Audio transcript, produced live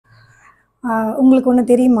உங்களுக்கு ஒன்று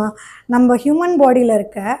தெரியுமா? நம்ம ஹியூமன் பாடியில்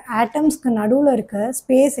இருக்க ஆட்டம்ஸ்க்கு நடுவில் இருக்க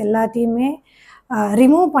ஸ்பேஸ் எல்லாத்தையுமே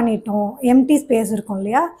ரிமூவ் பண்ணிட்டோம். எம்டி ஸ்பேஸ் இருக்கும்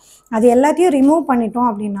இல்லையா, அது எல்லாத்தையும் ரிமூவ் பண்ணிட்டோம்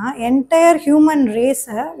அப்படின்னா என்டையர் ஹியூமன்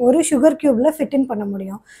ரேஸை ஒரு சுகர் க்யூப்பில் ஃபிட்டின் பண்ண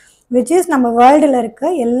முடியும். விச் இஸ் நம்ம வேர்ல்டில் இருக்க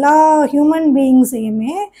எல்லா ஹியூமன்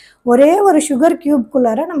பீயிங்ஸையுமே ஒரே ஒரு சுகர்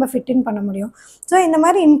க்யூப்குள்ளார நம்ம ஃபிட்டின் பண்ண முடியும். ஸோ இந்த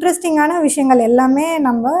மாதிரி இன்ட்ரெஸ்டிங்கான விஷயங்கள் எல்லாமே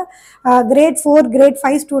நம்ம கிரேட் 4 கிரேட்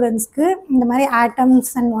 5 ஸ்டூடெண்ட்ஸ்க்கு இந்த மாதிரி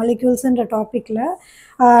ஆட்டம்ஸ் அண்ட் மாலிக்யூல்ஸுன்ற டாப்பிக்கில்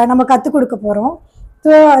நம்ம கற்றுக் கொடுக்க போகிறோம்.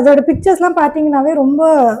 ஸோ அதோட பிக்சர்ஸ்லாம் பார்த்தீங்கன்னாவே ரொம்ப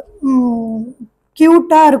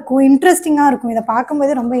க்யூட்டாக இருக்கும், இன்ட்ரெஸ்டிங்காக இருக்கும். இதை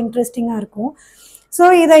பார்க்கும்போதே ரொம்ப இன்ட்ரெஸ்டிங்காக இருக்கும். ஸோ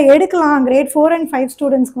இதை எடுக்கலாம், கிரேட் 4 and 5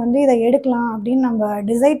 ஸ்டூடெண்ட்ஸ்க்கு வந்து இதை எடுக்கலாம் அப்படின்னு நம்ம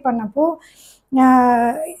டிசைட் பண்ணப்போ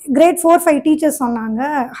கிரேட் 4, 5 டீச்சர்ஸ் சொன்னாங்க.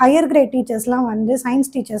 ஹையர் கிரேட் டீச்சர்ஸ்லாம் வந்து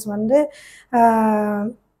சயின்ஸ் டீச்சர்ஸ் வந்து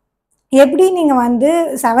எப்படி நீங்கள் வந்து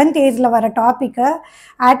 7th 8th வர டாப்பிக்கை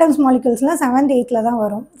ஆட்டம்ஸ் மாலிக்யூல்ஸ்லாம் 7th 8th தான்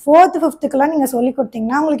வரும், 4th 5th நீங்கள் சொல்லி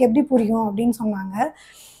கொடுத்தீங்கன்னா உங்களுக்கு எப்படி புரியும் அப்படின்னு சொன்னாங்க.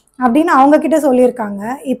 அப்படின்னு அவங்கக்கிட்ட சொல்லியிருக்காங்க.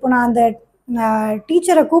 இப்போ நான் அந்த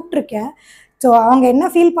டீச்சரை கூப்பிட்ருக்கேன். ஸோ அவங்க என்ன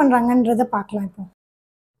ஃபீல் பண்ணுறாங்கன்றதை பார்க்கலாம். இப்போ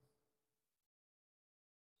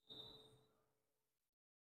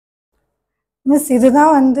மிஸ்,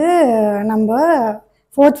 இதுதான் வந்து நம்ம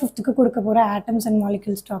 4th 5th கொடுக்க போகிற atoms and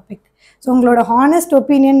molecules topic. So உங்களோட ஹானஸ்ட்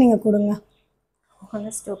ஒப்பீனியன் நீங்கள் கொடுங்க.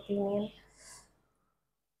 Honest opinion,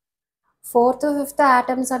 4th 5th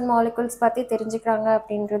atoms and molecules பற்றி தெரிஞ்சுக்கிறாங்க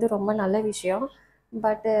அப்படின்றது ரொம்ப நல்ல விஷயம்.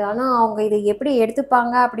 பட் ஆனால் அவங்க இதை எப்படி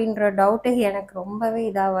எடுத்துப்பாங்க அப்படின்ற டவுட்டு எனக்கு ரொம்பவே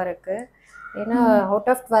இதாக இருக்குது. ஏன்னா அவுட்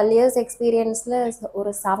ஆஃப் 12 years எக்ஸ்பீரியன்ஸில்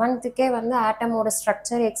ஒரு 7th வந்து ஆட்டமோட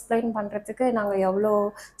ஸ்ட்ரக்சர் எக்ஸ்பிளைன் பண்ணுறதுக்கு நாங்கள் எவ்வளோ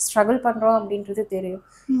ஸ்ட்ரகிள் பண்ணுறோம் அப்படின்றது தெரியும்.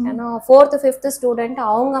 ஏன்னா 4th 5th ஸ்டூடெண்ட்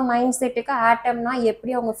அவங்க மைண்ட் செட்டுக்கு ஆட்டம்னா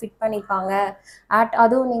எப்படி அவங்க ஃபிட் பண்ணிப்பாங்க,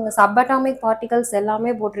 அதுவும் நீங்கள் சப்அட்டாமிக் பார்ட்டிகல்ஸ்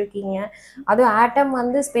எல்லாமே போட்டிருக்கீங்க. அதுவும் ஆட்டம்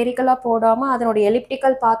வந்து ஸ்பெரிக்கலாக போடாமல் அதனோட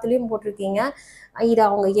எலிப்டிக்கல் பாத்துலேயும் போட்டிருக்கீங்க. இதை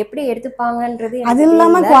அவங்க எப்படி எடுத்துப்பாங்கன்றது அது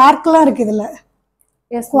இல்லாமல் குவார்க்லாம் இருக்குது இதில்.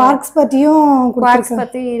 குவார்க்ஸ்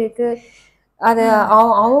பற்றி இருக்குது. அது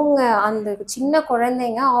அவங்க அந்த சின்ன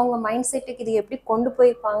குழந்தைங்க அவங்க மைண்ட் செட்டுக்கு இது எப்படி கொண்டு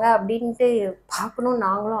போயிருப்பாங்க அப்படின்ட்டு பார்க்கணும்,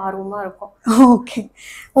 நாங்களும் ஆர்வமாக இருக்கோம். ஓகே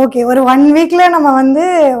ஓகே, ஒரு 1 weekல நம்ம வந்து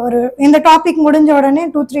ஒரு இந்த டாபிக் முடிஞ்ச உடனே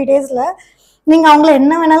 2-3 daysல நீங்கள் அவங்கள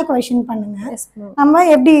என்ன வேணாலும் கொஷின் பண்ணுங்கள். நம்ம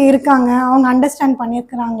எப்படி இருக்காங்க, அவங்க அண்டர்ஸ்டாண்ட்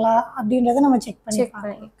பண்ணியிருக்கிறாங்களா அப்படின்றத நம்ம செக் பண்ணி.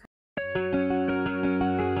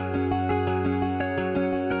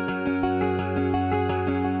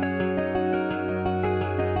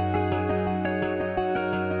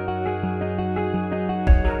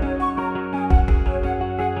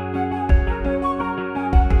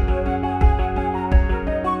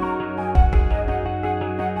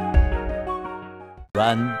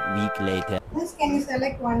 One week later. Miss, can you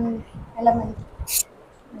select one element?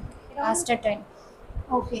 Astatine.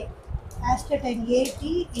 Okay. Astatine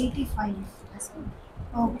 80, 85.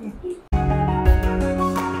 Okay.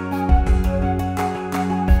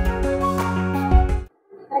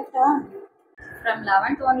 Correct. From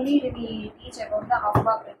 11th only we teach about the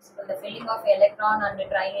Aufbau Principle, the filling of electron and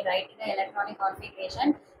writing the electronic configuration.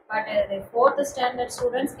 But the 4th standard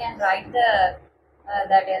students can write the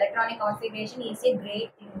that electronic configuration is a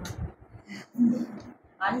great thing.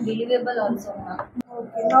 Unbelievable also.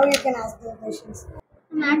 Okay, now you can ask the questions.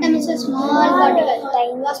 An atom is a small particle.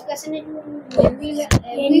 Time was present everywhere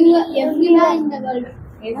in the world.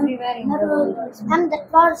 Everywhere in the world. And that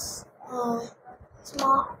was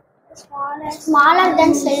smaller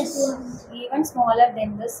than cells. Even smaller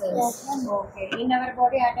than the cells. Yes. Okay. In our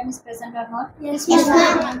body, atom is present or not? Yes,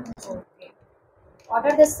 ma'am. Okay. What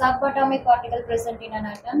are the subatomic particles present in an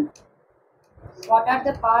atom? What are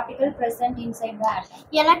the particles present inside the atom?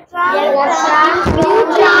 Electron,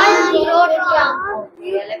 neutron, proton.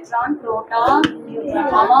 Okay. Electron, proton, neutron.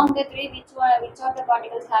 Among the three, which are the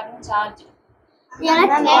particles having charge?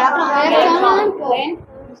 Electron. Then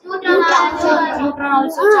neutron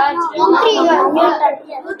also charged.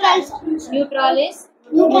 Neutral is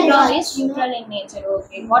neutral in nature.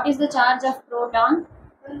 Okay. What is the charge of proton?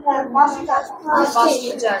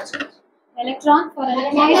 Positive charge. Electron, for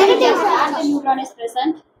electron, the neutron is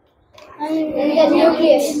present In the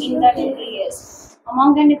nucleus. in the nucleus.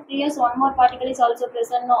 Among the nucleus, one more particle is also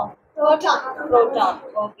present. No. Proton.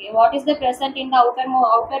 Okay. What is the present in the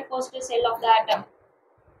outermost shell of the atom?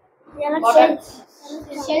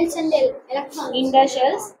 Shells and electrons. In the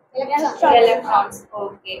shells, Electrons. electrons.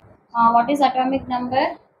 Okay. What is atomic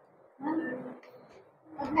number?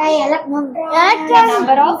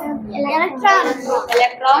 Number of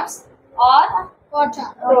electrons or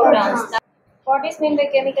protons. What is meant by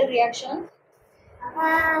chemical reaction?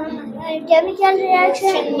 Chemical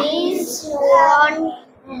reaction means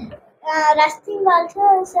rusting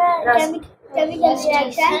also is a chemical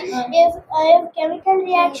reaction. If chemical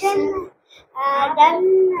reaction done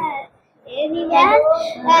anywhere,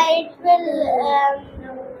 it will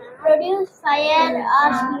produce fire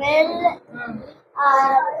or smell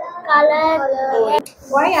or color.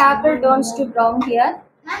 Why apple turns to brown here?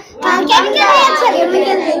 Chemical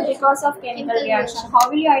reaction. Because of chemical reaction. How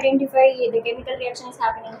will you identify the chemical reaction is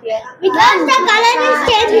happening here? Because the color is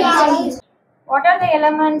changing. What are the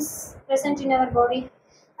elements present in our body?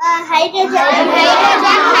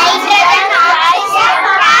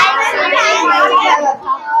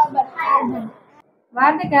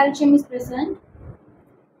 Where the calcium is present?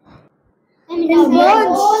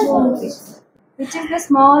 Which is the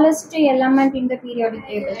smallest element in the periodic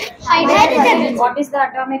table? Hydrogen. What is the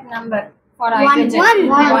atomic number for hydrogen?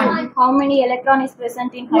 One. How many electron is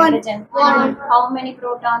present in hydrogen? One. How many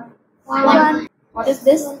proton? One. What is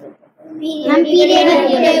this? Periodic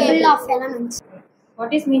table of elements.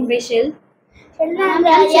 What is mean by shell? Electron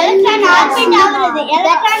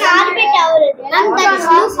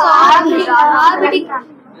orbit ஆகுறது.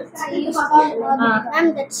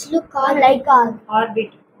 That's look like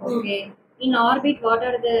Orbit. Okay. In orbit, what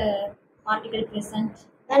are the particles present?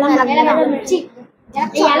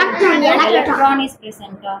 Electron is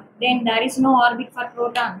present. Then there is no orbit for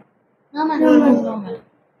proton. No.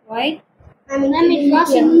 Why? it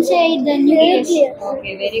was inside the nucleus.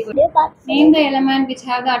 Okay, very good. Name the element which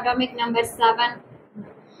have the atomic number 7.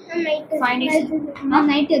 Find it.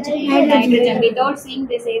 Nitrogen. Without seeing,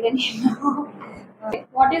 they say the name. Okay.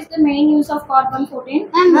 What is the main use of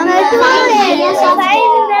carbon-14? To find the age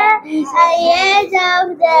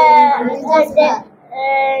of the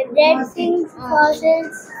dead things,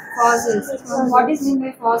 fossils. Fossils. What is mean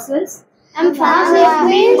by fossils? Fossils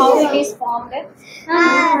means How it is formed?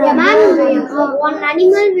 one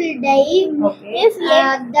animal will die Okay. if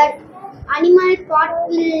that animal part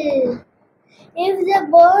will, if the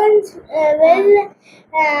bones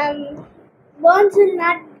will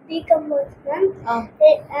not decompose,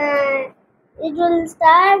 it will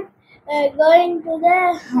start going to the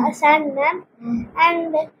sand,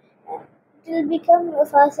 and it will become a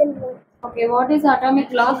fossil. Okay, what is atomic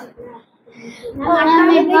clock?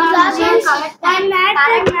 Atomic clock is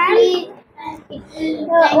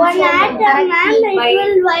one atom, it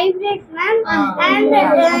will vibrate, and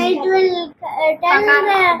it will tell the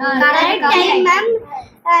correct time,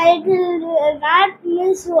 it will not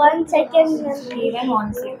miss 1 second. Even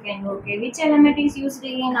 1 second. Okay, which element is used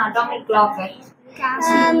in atomic clock?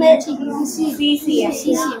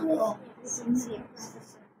 Cesium.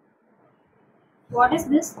 What is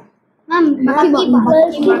this?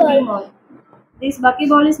 Buckyball. This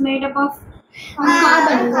buckyball is made up of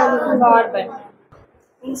carbon.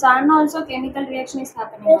 In sun also chemical reaction is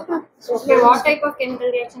happening. Okay, what type of chemical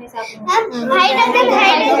reaction is happening? Hydrogen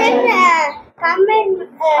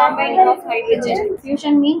Combining of hydrogen.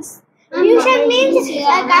 Fusion means combining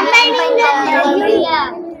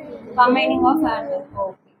combining of atom.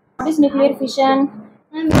 Okay. What is nuclear fission?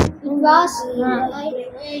 it was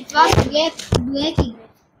Breaking.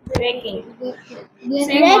 breaking.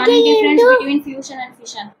 Say one difference between fusion and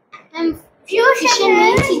fission. Fusion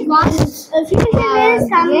means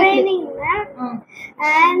combining,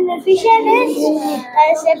 and fission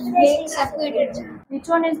is separated. Which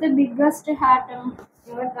one is the biggest atom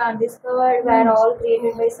ever discovered? Were all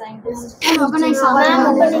created by scientists.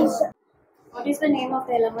 What is the name of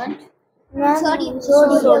the element? Sodium.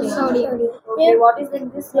 Okay, what is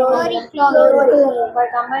this element? By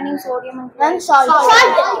combining sodium and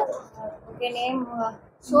chloride. Okay, name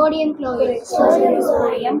Sodium chloride.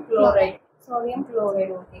 sodium chloride. Sodium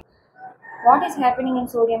chloride. Okay. What is happening in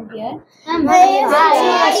sodium here? Sodium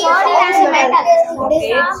as a metal.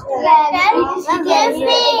 Okay.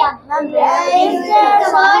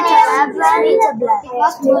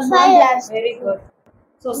 Very good.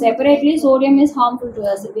 So separately, sodium is harmful to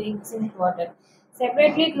us being in water.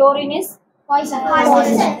 Separately, chlorine is Poison.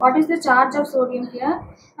 What is the charge of sodium here?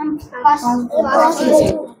 Then the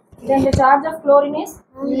charge of chlorine is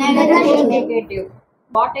negative.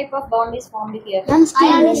 What type of bond is formed here?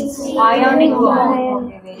 Ionic bond.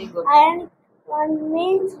 Okay, very good. Ionic one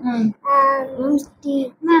means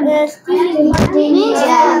steel. Negative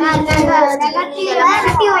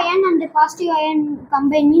ion and the positive ion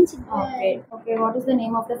combine means Okay. Okay. What is the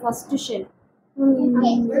name of the first shell?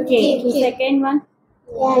 K. Second one.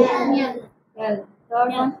 Well.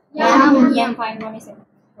 Third one. Then final one is M.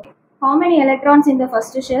 Okay. How many electrons in the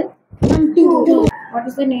first shell? 2. What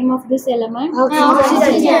is the name of this element?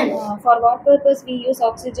 Oxygen. For what purpose we use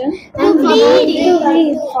oxygen? To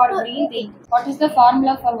breathe. For breathing. What is the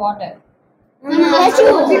formula for water?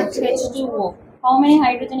 H2O. How many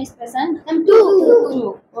hydrogen is present?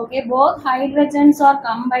 2. Okay, both hydrogens are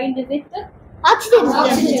combined with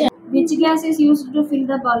Oxygen. which gas is used to fill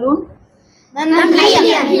the balloon?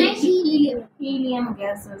 Helium. Helium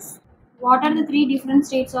gases. What are the 3 different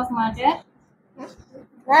states of matter?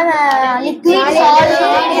 Liquid,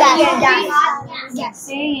 solid, gas.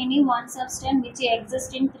 Say any one substance which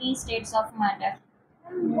exists in 3 states of matter.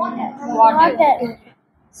 Water.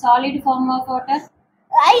 Solid form of water.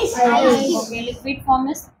 Ice. Okay, liquid form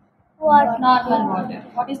is Water. normal water.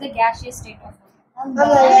 What is the gaseous state of water?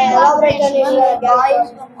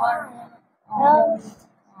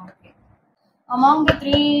 Okay. Among the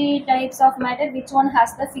 3 types of matter, which one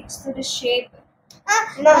has the fixed shape?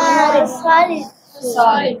 Solid.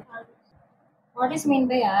 Solid. What is mean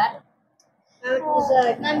by air?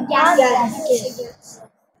 Gas.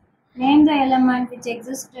 Name the element which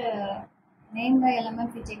exists. Name the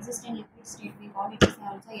element which exists in liquid state. We call it as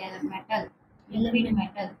also a metal. Liquid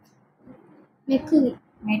metal.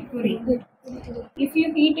 Mercury. If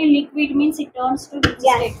you heat a liquid, means it turns to which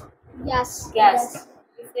state? Gas.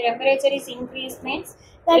 If the temperature is increased, means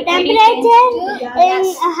The liquid is temperature changed to in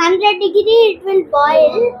 100 degree it will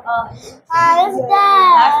boil. If the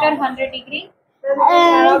after 100 degree, it will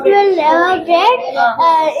evaporate.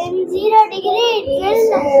 In 0 degree it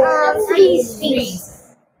will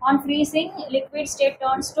freeze. On freezing, liquid state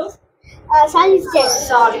turns to Solid state.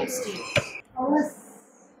 solid state. How was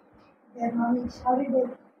their knowledge? How did they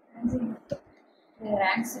answer? They are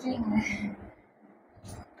answering.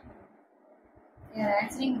 They are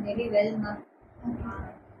answering very well, ma'am.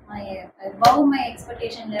 Above my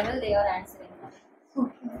expectation level, they are answering.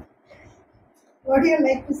 Okay. What do you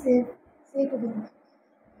like to say to them?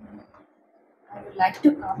 I would like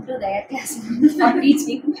to come to their class for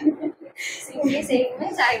teaching. Simply saying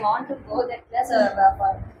means I want to go that class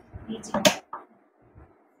for teaching.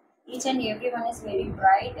 Each and everyone is very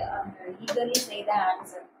bright and eagerly say the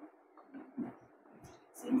answer.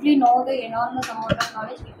 Simply know the enormous amount of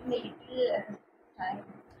knowledge within a little time.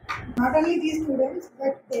 Not only these students,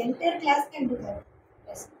 but the entire class can do that.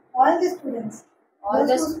 Yes. All the students. All Those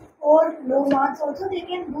the who score low marks also, they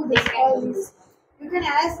can do this. They can All do this. this. You can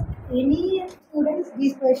ask any students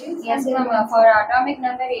these questions. Yes, and they will ma'am. answer. For atomic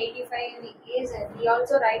number 85 is we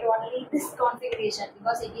also write only this configuration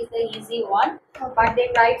because it is the easy one. But they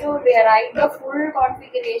try to write the full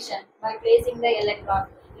configuration by placing the electron.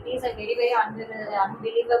 It is a very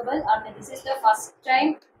unbelievable, and this is the first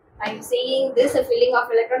time I am seeing this filling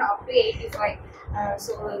of electron up to 85.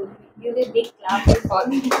 So give a big clap for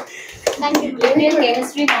me. Thank you. Indian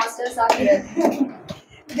chemistry masters are here.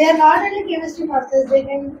 They are not only chemistry masters, they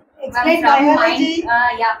can explain From biology.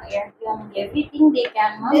 Everything they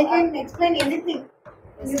can. They can explain anything.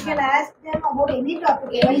 You can ask them about any topic.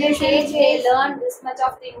 Even they Evolution, say they space. learn this much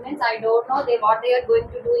of things means I don't know what they are going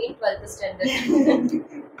to do in 12th standard.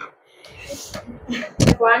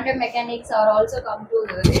 Quantum mechanics are also come to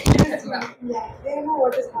Yeah, they know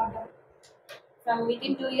what is quantum. from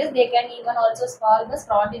within 2 years they can even also solve the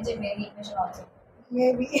Schrodinger wave equation also.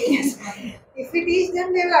 Maybe. Yes, ma'am. If we teach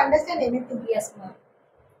them, they will understand anything. Yes, ma'am.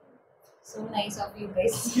 So nice of you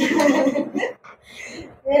guys.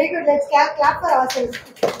 Very good. Let's clap for ourselves.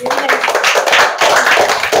 Very nice.